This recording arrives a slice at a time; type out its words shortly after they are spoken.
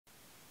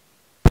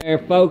There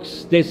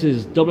folks, this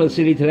is Dublin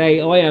City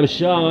Today. I am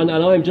Sean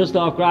and I'm just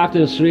off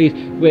Grafton Street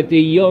with the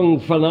young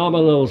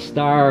phenomenal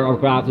star of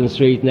Grafton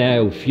Street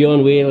now,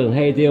 Fionn Whelan.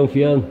 How you doing,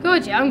 Fionn?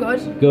 Good, yeah, I'm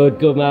good.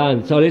 Good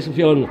man. So listen,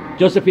 Fionn,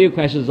 just a few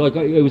questions. Like,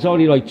 it was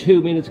only like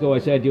 2 minutes ago I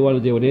said, do you want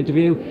to do an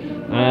interview?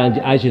 And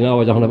as you know,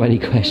 I don't have any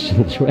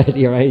questions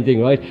ready or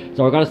anything, right?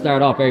 So we're going to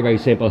start off very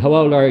simple. How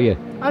old are you?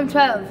 I'm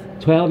 12.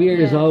 12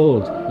 years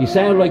old. You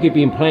sound like you've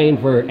been playing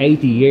for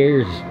 80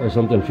 years or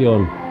something,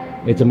 Fionn.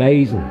 It's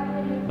amazing.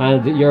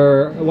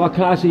 And what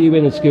class are you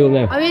in school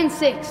now? I'm in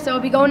 6th, so I'll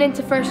be going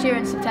into first year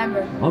in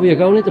September. Oh, you're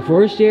going into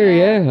first year,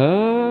 yeah?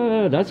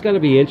 Ah, that's going to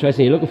be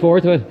interesting. You looking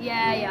forward to it?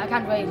 Yeah, I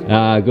can't wait.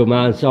 Ah, good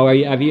man. So are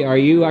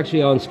you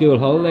actually on school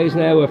holidays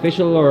now,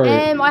 official, or?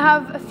 I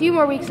have a few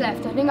more weeks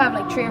left. I think I have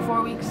like 3 or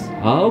 4 weeks.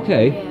 Oh,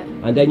 okay.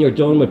 Yeah. And then you're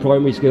done with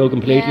primary school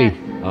completely?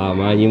 Yeah. Oh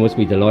man, you must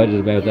be delighted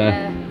about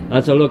that.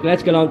 And so look,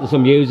 let's get on to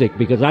some music,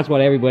 because that's what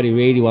everybody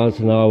really wants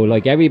to know.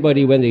 Like,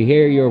 everybody, when they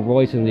hear your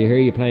voice and they hear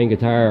you playing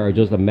guitar, are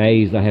just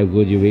amazed at how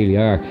good you really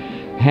are.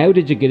 How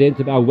did you get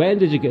into, or when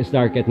did you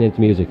start getting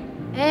into music?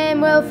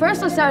 Well,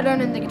 first I started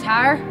learning the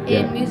guitar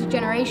in Music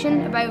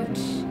Generation. I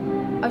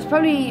was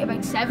probably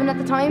about 7 at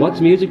the time. What's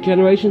Music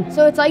Generation?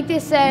 So it's like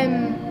this,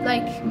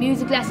 like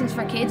music lessons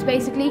for kids,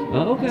 basically.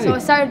 Oh, okay. So I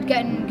started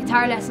getting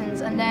guitar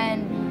lessons, and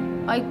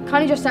then I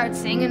kind of just started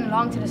singing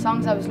along to the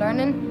songs I was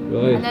learning.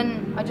 Right. And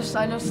then I just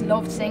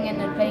loved singing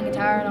and playing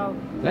guitar and all.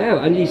 Wow,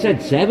 and you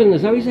said 7,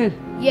 is that what you said?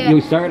 Yeah.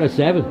 You started at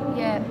 7?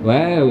 Yeah.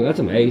 Wow, that's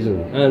amazing.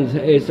 And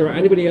is there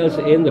anybody else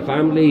in the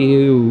family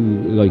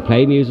who like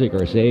play music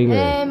or sing?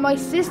 Or? My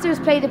sisters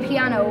play the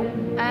piano.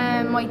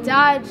 My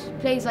dad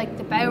plays like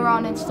the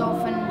bodhrán and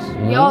stuff,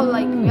 and we all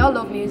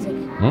love music.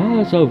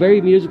 Ah, so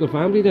very musical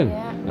family then.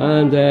 Yeah.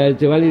 And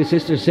do any of the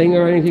sisters sing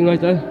or anything like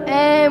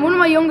that? One of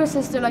my younger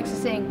sisters likes to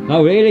sing.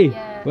 Oh really?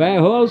 Yeah. Wow,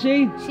 how old is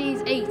she?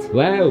 She's 8.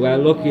 Wow, well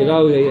look, you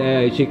know,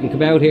 she can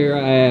come out here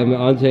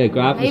onto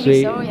Grafton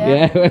Street. So,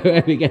 yeah.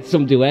 Yeah, we get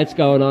some duets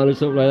going on or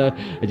something like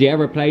that. Do you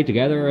ever play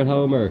together at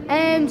home, or?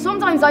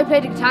 Sometimes I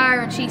play the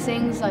guitar and she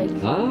sings, like.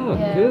 Ah,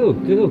 yeah. Cool.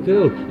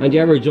 And do you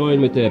ever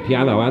join with the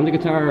piano and the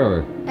guitar,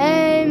 or?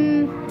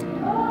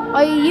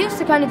 I used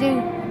to kind of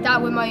do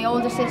that with my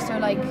older sister,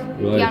 like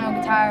piano,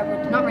 guitar,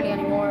 but not really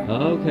anymore.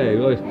 Okay,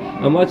 right.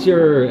 And what's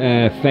your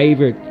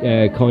favourite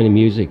kind of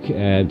music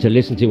to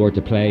listen to or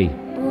to play?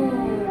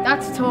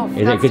 That's tough.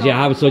 Is it because you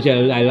have such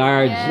a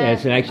large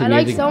selection of music?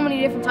 I like so many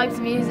different types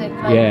of music.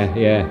 Like,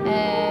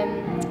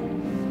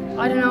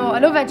 I don't know. I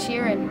love Ed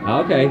Sheeran.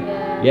 Okay.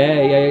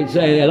 Yeah. So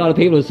a lot of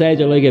people have said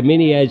you're like a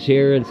mini Ed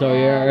Sheeran, so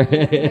you're.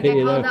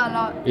 You know. That a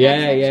lot.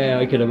 Yeah.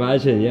 I can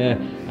imagine. Yeah.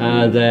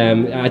 And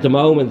at the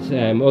moment,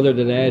 other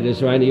than Ed, is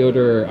there any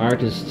other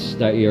artists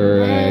that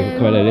you're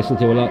kind of listening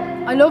to a lot?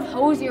 I love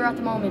Hosier at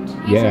the moment.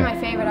 He's one of my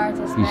favourite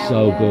artists. He's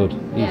so good.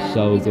 He's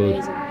so good.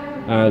 Amazing.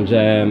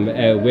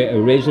 And with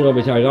original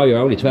material, I know you're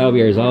only 12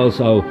 years old,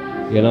 so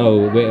you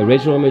know, with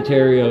original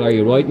material, are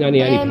you writing any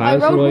plans to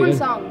write? I wrote one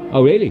song.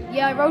 Oh really?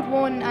 Yeah, I wrote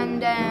one,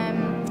 and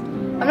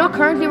I'm not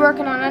currently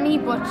working on any,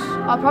 but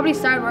I'll probably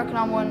start working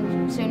on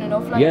one soon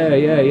enough. Like.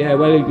 Yeah.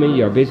 Well, I mean,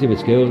 you're busy with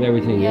school and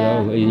everything, you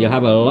know. You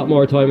have a lot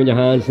more time in your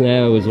hands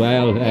now as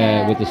well,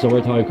 with the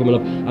summertime coming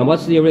up. And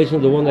what's the original,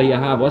 the one that you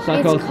have? What's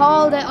that called? It's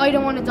called I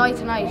Don't Want to Die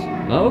Tonight.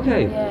 Oh,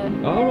 okay.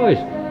 Yeah. All right.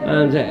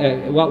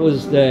 And what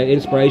was the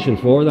inspiration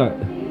for that?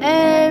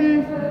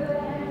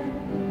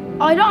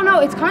 I don't know.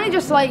 It's kind of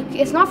just like,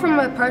 it's not from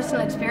a personal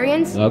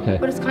experience. Okay.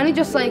 But it's kind of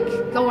just like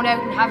going out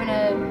and having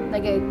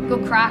a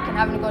good crack and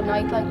having a good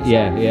night, like.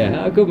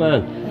 Yeah. Oh, good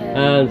man.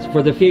 Yeah. And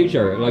for the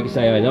future, like I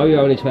say, I know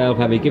you're only 12.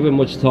 Have you given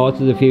much thought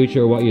to the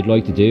future? What you'd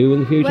like to do in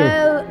the future?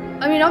 Well,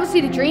 I mean,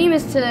 obviously the dream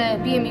is to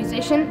be a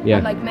musician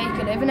and like make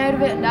a living out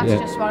of it, and that's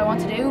just what I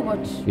want to do.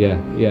 But yeah.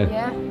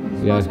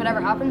 Whatever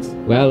happens.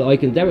 Well, I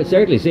can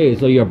certainly see it.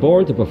 So you're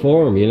born to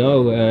perform, you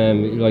know.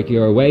 Like,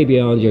 you're way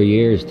beyond your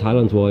years,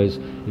 talent-wise.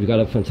 You've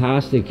got a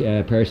fantastic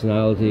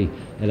personality,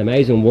 an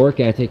amazing work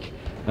ethic,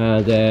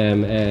 and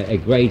a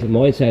great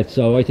mindset.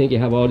 So I think you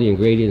have all the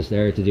ingredients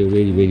there to do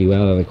really, really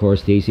well. And of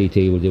course,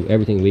 DCT will do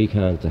everything we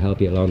can to help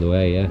you along the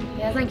way.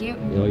 Yeah, thank you.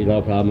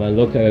 No problem. And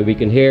look, we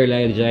can hear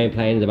Lady Jane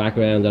playing in the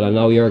background, and I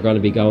know you're going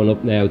to be going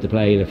up now to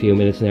play in a few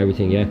minutes and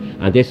everything. Yeah.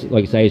 And this,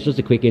 like I say, is just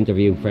a quick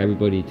interview for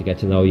everybody to get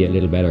to know you a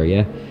little better.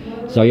 Yeah.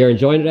 So you're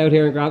enjoying it out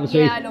here in Grafton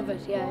Street? Yeah, I love it.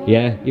 Yeah.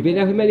 Yeah. You've been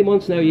out for many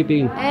months now. You've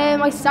been.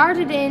 I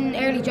started in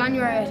early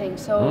January, I think.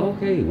 So. Oh,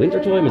 okay.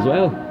 Winter time as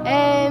well.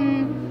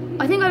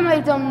 I think I might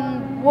have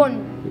done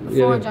one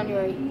before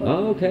January.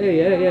 Oh, okay,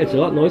 yeah. It's a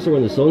lot nicer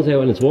when the sun's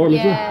out and it's warm,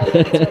 isn't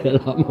it? A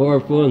lot more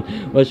fun.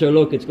 Well, sure,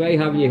 look, it's great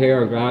having you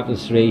here on Grafton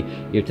Street.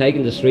 You've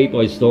taken the street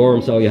by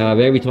storm, so you have,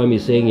 every time you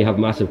sing, you have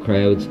massive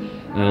crowds.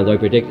 And I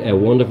predict a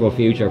wonderful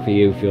future for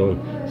you,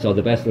 Fionn. So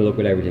the best of luck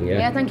with everything,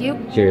 Yeah, thank you.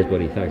 Cheers,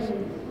 buddy. Thanks.